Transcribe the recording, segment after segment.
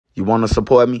You want to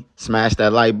support me? Smash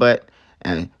that like button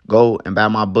and go and buy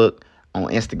my book on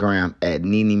Instagram at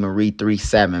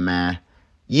NiniMarie37, man.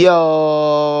 Yo!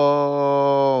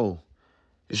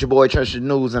 It's your boy Church of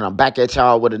News, and I'm back at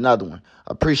y'all with another one.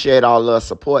 Appreciate all the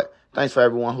support. Thanks for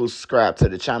everyone who's subscribed to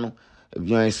the channel. If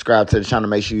you ain't subscribed to the channel,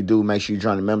 make sure you do. Make sure you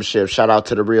join the membership. Shout out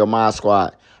to the Real Mod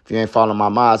Squad. If you ain't following my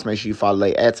mods, make sure you follow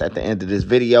the ads at the end of this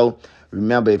video.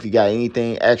 Remember, if you got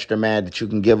anything extra, man, that you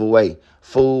can give away,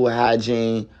 food,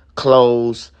 hygiene,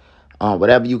 clothes,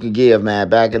 whatever you can give, man,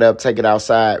 back it up, take it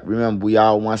outside. Remember, we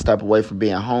all one step away from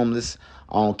being homeless.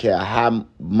 I don't care how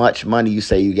much money you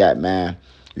say you got, man.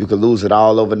 You could lose it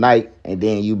all overnight, and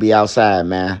then you be outside,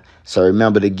 man. So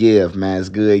remember to give, man. It's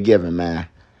good giving, man.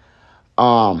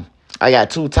 I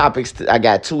got two topics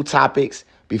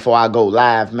before I go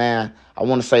live, man. I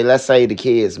want to say, let's say the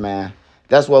kids, man.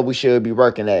 That's what we should be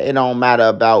working at. It don't matter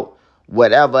about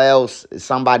whatever else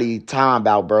somebody talking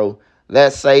about, bro.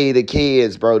 Let's say the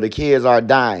kids, bro. The kids are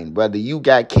dying. Whether you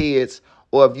got kids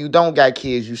or if you don't got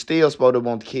kids, you still supposed to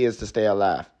want the kids to stay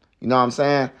alive. You know what I'm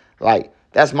saying? Like,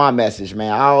 that's my message,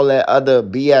 man. All that other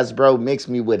BS, bro, mix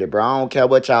me with it, bro. I don't care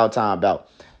what y'all talking about.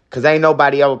 Because ain't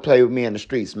nobody ever played with me in the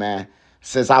streets, man,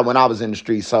 when I was in the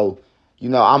streets. So, you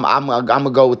know, I'm going to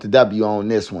go with the W on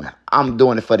this one. I'm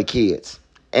doing it for the kids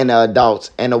and the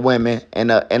adults and the women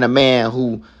and a man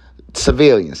who,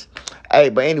 civilians. Hey,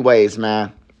 but anyways,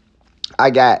 man, I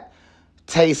got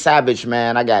Tay Savage,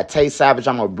 man. I'm going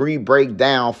to break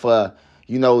down for,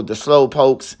 you know, the slow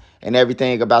pokes and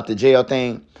everything about the jail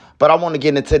thing. But I want to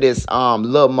get into this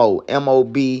Lil Mo,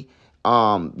 M-O-B,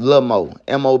 Lil Mo,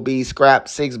 M-O-B, scrap,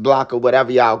 6 block, or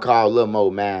whatever y'all call Lil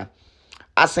Mo, man.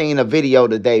 I seen a video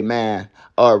today, man,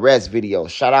 a arrest video.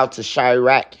 Shout out to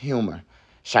Chirac Humor.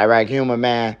 Chirac Humor,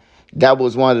 man, that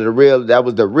was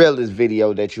the realest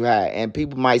video that you had. And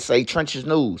people might say, Trenches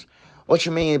News, what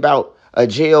you mean about a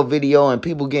jail video and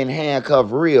people getting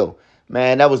handcuffed real?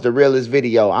 Man, that was the realest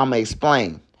video. I'm going to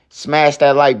explain. Smash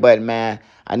that like button, man.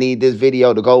 I need this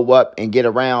video to go up and get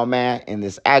around, man, in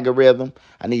this algorithm.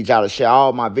 I need y'all to share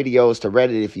all my videos to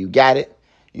Reddit if you got it.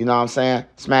 You know what I'm saying?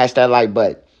 Smash that like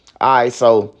button. All right,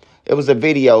 so it was a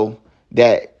video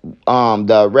that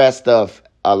the arrest of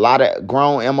a lot of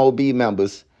grown MOB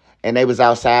members, and they was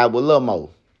outside with Lil Mo.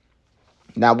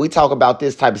 Now, we talk about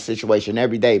this type of situation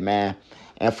every day, man.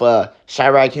 And for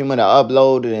Chirac Human to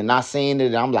upload it and not seeing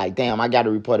it, I'm like, damn, I got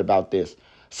to report about this.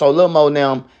 So Lil Mo and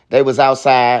them, they was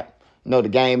outside, you know, the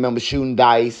gang members shooting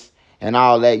dice and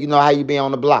all that. You know how you be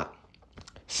on the block.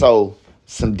 So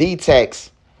some D-techs,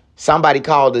 somebody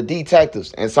called the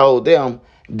detectives and told them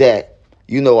that,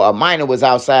 you know, a minor was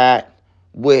outside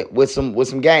with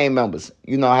some gang members.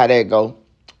 You know how that go.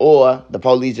 Or the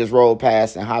police just rolled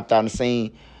past and hopped on the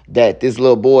scene that this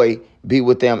little boy be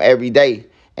with them every day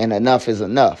and enough is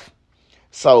enough.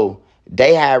 So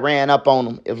they had ran up on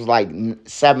them. It was like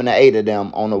 7 or 8 of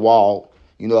them on the wall,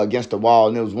 you know, against the wall.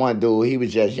 And there was one dude, he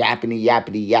was just yappity,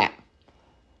 yap.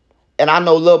 And I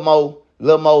know Lil Mo,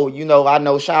 you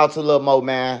know, shout out to Lil Mo,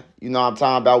 man. You know what I'm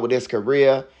talking about with his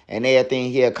career and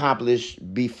everything he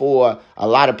accomplished before a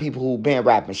lot of people who been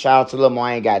rapping. Shout out to Lil Mo.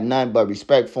 I ain't got nothing but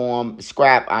respect for him.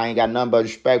 Scrap, I ain't got nothing but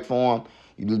respect for him.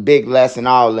 Big Les and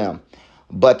all them.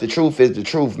 But the truth is the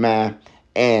truth, man.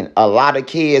 And a lot of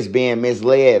kids being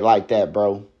misled like that,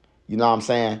 bro. You know what I'm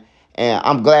saying? And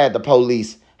I'm glad the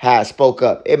police had spoke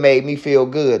up. It made me feel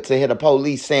good to hear the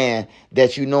police saying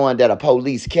that you knowing that a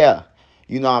police care.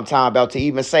 You know what I'm talking about? To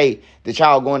even say that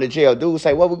y'all going to jail. Dude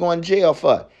say, what we going to jail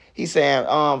for? He saying,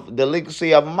 the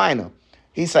delinquency of a minor.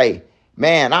 He say,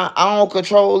 man, I don't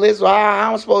control this.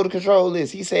 I'm supposed to control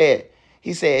this. He said,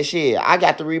 shit, I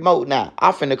got the remote now.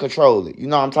 I finna control it. You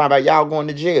know what I'm talking about? Y'all going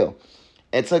to jail.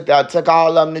 And took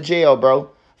all of them to jail, bro,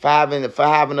 for having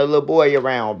a little boy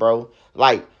around, bro.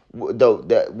 Like,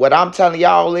 what I'm telling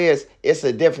y'all is, it's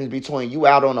a difference between you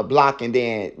out on the block and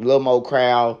then Lil Mo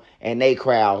crowd and they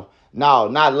crowd. No,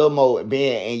 not Lil Mo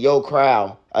being in your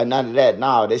crowd or none of that.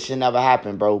 No, this should never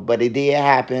happen, bro. But it did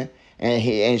happen.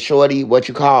 And Shorty, what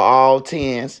you call all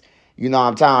tens, you know what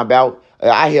I'm talking about.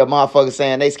 I hear motherfuckers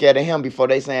saying they scared of him before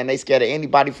they saying they scared of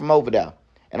anybody from over there.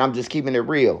 And I'm just keeping it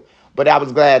real. But I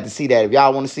was glad to see that. If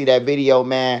y'all want to see that video,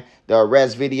 man, the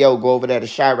arrest video, go over there to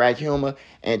Chirac Humor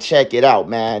and check it out,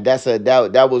 man.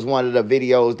 That was one of the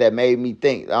videos that made me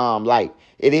think, like,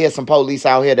 it is some police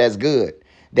out here that's good,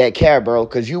 that care, bro,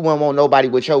 because you wouldn't want nobody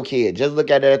with your kid. Just look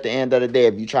at it at the end of the day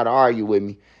if you try to argue with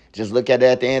me. Just look at it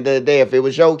at the end of the day. If it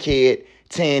was your kid,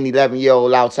 10,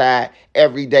 11-year-old outside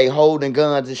every day holding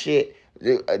guns and shit,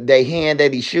 they hand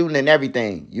that he's shooting and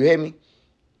everything. You hear me?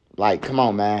 Like, come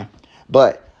on, man.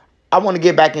 But I want to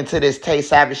get back into this Tay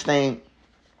Savage thing.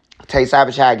 Tay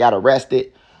Savage had got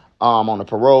arrested on a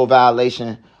parole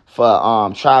violation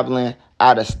for traveling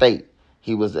out of state.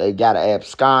 He got an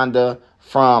absconder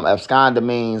from, absconder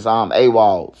means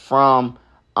AWOL, from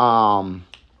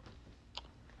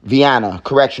Vienna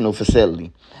Correctional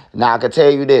Facility. Now I can tell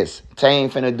you this, Tay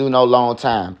ain't finna do no long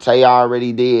time. Tay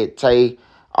already did his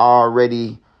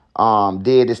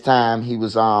time. He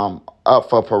was up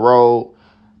for parole.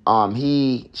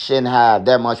 He shouldn't have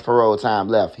that much parole time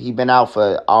left. He been out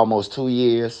for almost 2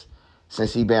 years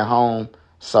since he been home.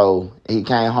 So he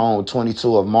came home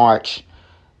 22 of March,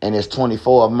 and it's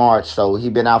 24 of March. So he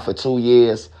been out for 2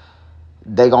 years.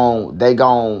 They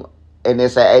gon' and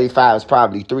it's at 85. It's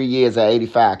probably 3 years at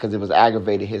 85 because it was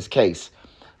aggravated his case.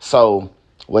 So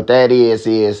what that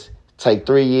is take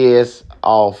 3 years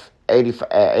off at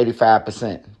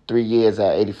 85%. 3 years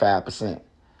at 85%.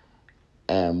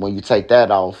 And when you take that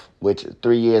off, which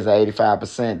 3 years at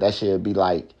 85%, that should be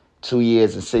like 2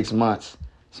 years and 6 months,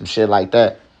 some shit like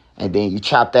that. And then you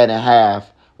chop that in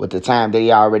half with the time that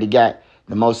he already got.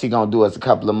 The most he gonna do is a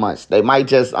couple of months. They might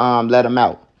just let him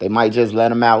out. They might just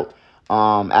let him out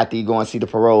after he go and see the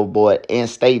parole board in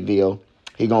Stateville.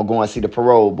 He gonna go and see the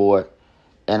parole board,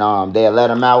 and they'll let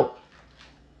him out.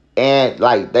 And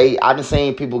like I done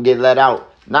seen people get let out.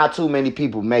 Not too many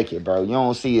people make it, bro. You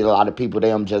don't see a lot of people,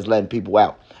 them just letting people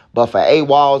out. But for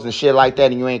AWOLs and shit like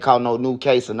that, and you ain't caught no new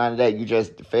case or none of that, you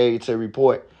just failure to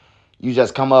report. You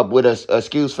just come up with an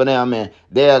excuse for them, and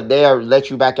they'll let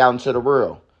you back out into the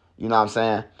world. You know what I'm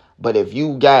saying? But if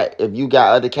you got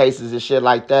other cases and shit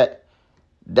like that,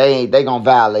 they gonna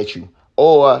violate you.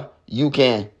 Or you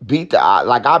can beat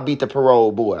I beat the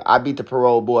parole board. I beat the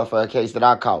parole board for a case that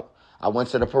I caught. I went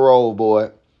to the parole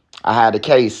board. I had a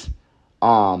case,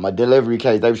 a delivery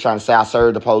case. They was trying to say I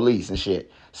served the police and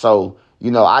shit. So,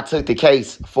 I took the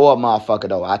case for a motherfucker,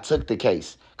 though. I took the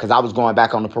case because I was going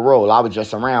back on the parole. I was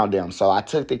just around them. So I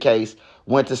took the case,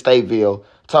 went to Stateville,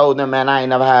 told them, man, I ain't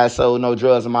never had sold no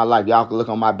drugs in my life. Y'all can look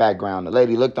on my background. The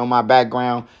lady looked on my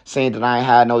background, seen that I ain't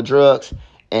had no drugs,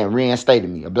 and reinstated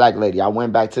me, a black lady. I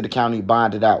went back to the county,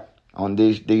 bonded out on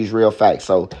these real facts.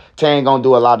 So Tay ain't gonna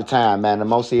do a lot of time, man. The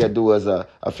most he'll do is a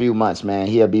few months, man.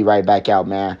 He'll be right back out,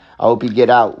 man. I hope he get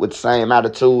out with the same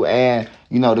attitude and,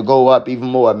 to go up even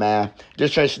more, man.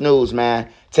 Just Trench News, man.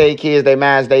 Tay kids, they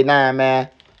minds, they nine, man.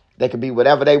 They can be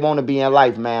whatever they want to be in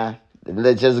life, man.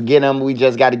 Let's just get them. We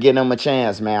just got to give them a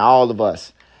chance, man. All of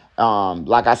us.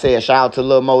 Like I said, shout out to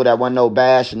Lil Mo. That wasn't no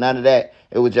bash, none of that.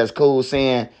 It was just cool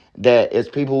seeing that it's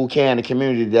people who care in the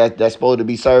community that's supposed to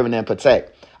be serving and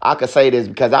protect. I could say this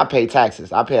because I pay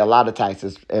taxes. I pay a lot of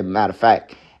taxes, as a matter of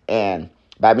fact. And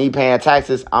by me paying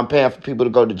taxes, I'm paying for people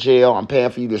to go to jail. I'm paying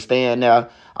for you to stay in there.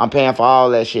 I'm paying for all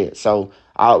that shit. So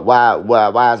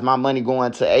why is my money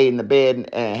going to aid in the bed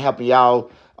and helping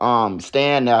y'all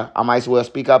staying there? I might as well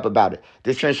speak up about it.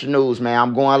 This Trench News, man.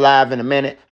 I'm going live in a minute.